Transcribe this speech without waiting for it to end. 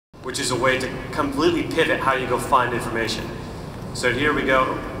which is a way to completely pivot how you go find information. So here we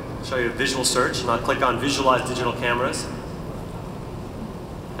go, I'll show you a visual search, and I'll click on Visualize Digital Cameras.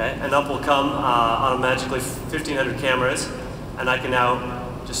 Okay, and up will come automatically 1,500 cameras, and I can now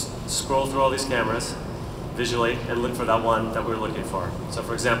just scroll through all these cameras visually and look for that one that we're looking for. So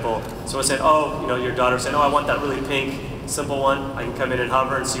for example, someone said, oh, your daughter said, oh, I want that really pink, simple one. I can come in and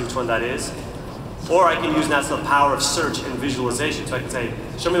hover and see which one that is. Or I can use now the power of search and visualization. So I can say,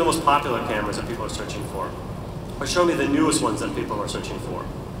 show me the most popular cameras that people are searching for. Or show me the newest ones that people are searching for.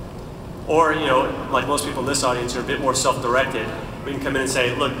 Or, like most people in this audience, you're a bit more self-directed. We can come in and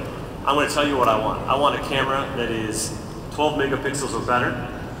say, look, I'm going to tell you what I want. I want a camera that is 12 megapixels or better.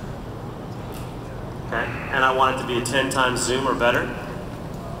 Okay, and I want it to be a 10 times zoom or better.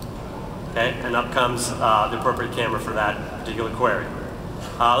 Okay, and up comes the appropriate camera for that particular query.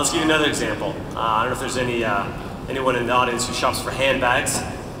 Let's give you another example. I don't know if there's anyone in the audience who shops for handbags.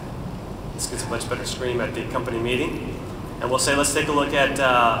 This gets a much better screen at the company meeting. And we'll say, let's take a look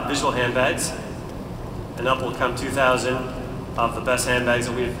at visual handbags. And up will come 2,000 of the best handbags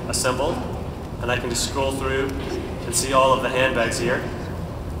that we've assembled. And I can just scroll through and see all of the handbags here.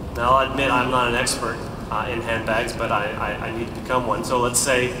 Now, I'll admit I'm not an expert in handbags, but I need to become one. So let's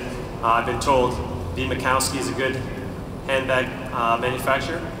say I've been told B. Mikowski is a good handbag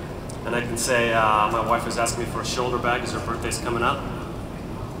manufacturer. And I can say my wife was asking me for a shoulder bag because her birthday's coming up.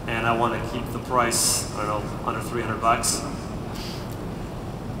 And I want to keep the price, I don't know, under 300 bucks. So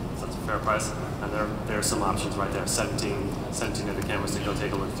that's a fair price. And there are some options right there, 17 of the cameras to go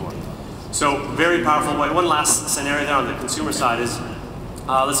take a look for. So very powerful way. One last scenario there on the consumer side is,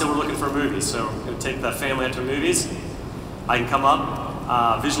 let's say we're looking for a movie. So we're going to take the family out to movies. I can come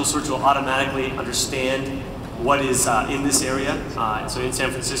up. Visual search will automatically understand what is in this area. So in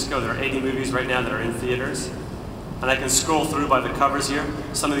San Francisco, there are 80 movies right now that are in theaters. And I can scroll through by the covers here.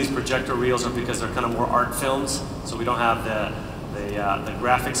 Some of these projector reels are because they're kind of more art films, so we don't have the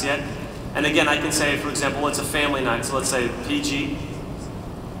graphics yet. And again, I can say, for example, it's a family night, so let's say PG.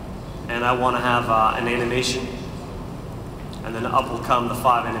 And I want to have an animation. And then up will come the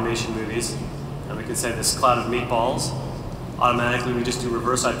 5 animation movies. And we can say this Cloud of Meatballs. Automatically, we just do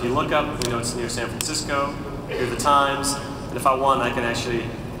reverse IP lookup. We know it's near San Francisco. Here are the times. And if I want, I can actually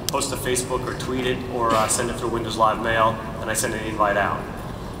post to Facebook or tweet it or send it through Windows Live Mail, and I send an invite out.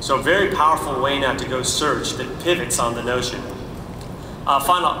 So a very powerful way now to go search that pivots on the notion.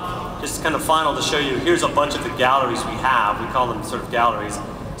 Just kind of final to show you, here's a bunch of the galleries we have. We call them sort of galleries.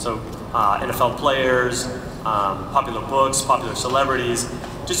 So NFL players, popular books, popular celebrities,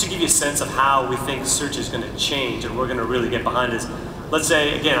 just to give you a sense of how we think search is going to change and we're going to really get behind this. Let's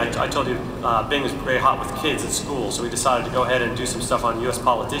say, again, I told you Bing is very hot with kids at school, so we decided to go ahead and do some stuff on US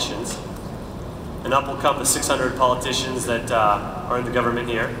politicians. And up will come the 600 politicians that are in the government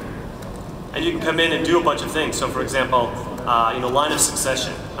here. And you can come in and do a bunch of things. So for example, line of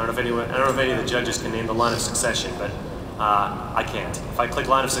succession. I don't know if any of the judges can name the line of succession, but I can't. If I click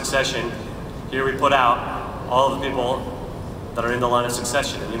line of succession, here we put out all of the people that are in the line of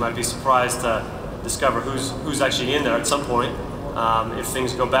succession. And you might be surprised to discover who's actually in there at some point. If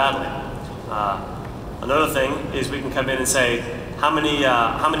things go badly. Another thing is we can come in and say how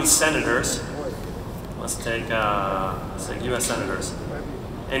many senators. Let's take U.S. senators.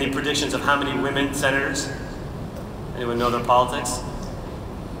 Any predictions of how many women senators? Anyone know their politics?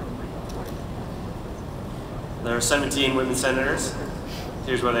 There are 17 women senators.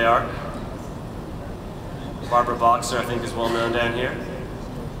 Here's where they are. Barbara Boxer, I think, is well known down here.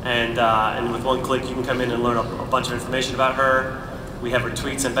 And with one click, you can come in and learn a bunch of information about her. We have her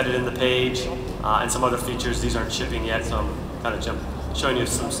tweets embedded in the page, and some other features. These aren't shipping yet, so I'm kind of showing you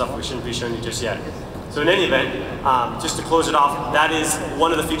some stuff we shouldn't be showing you just yet. So in any event, just to close it off, that is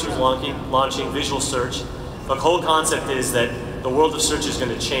one of the features launching visual search. The whole concept is that the world of search is going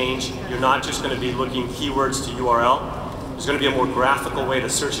to change. You're not just going to be looking keywords to URL. There's going to be a more graphical way to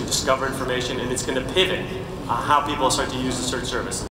search and discover information, and it's going to pivot how people start to use the search service.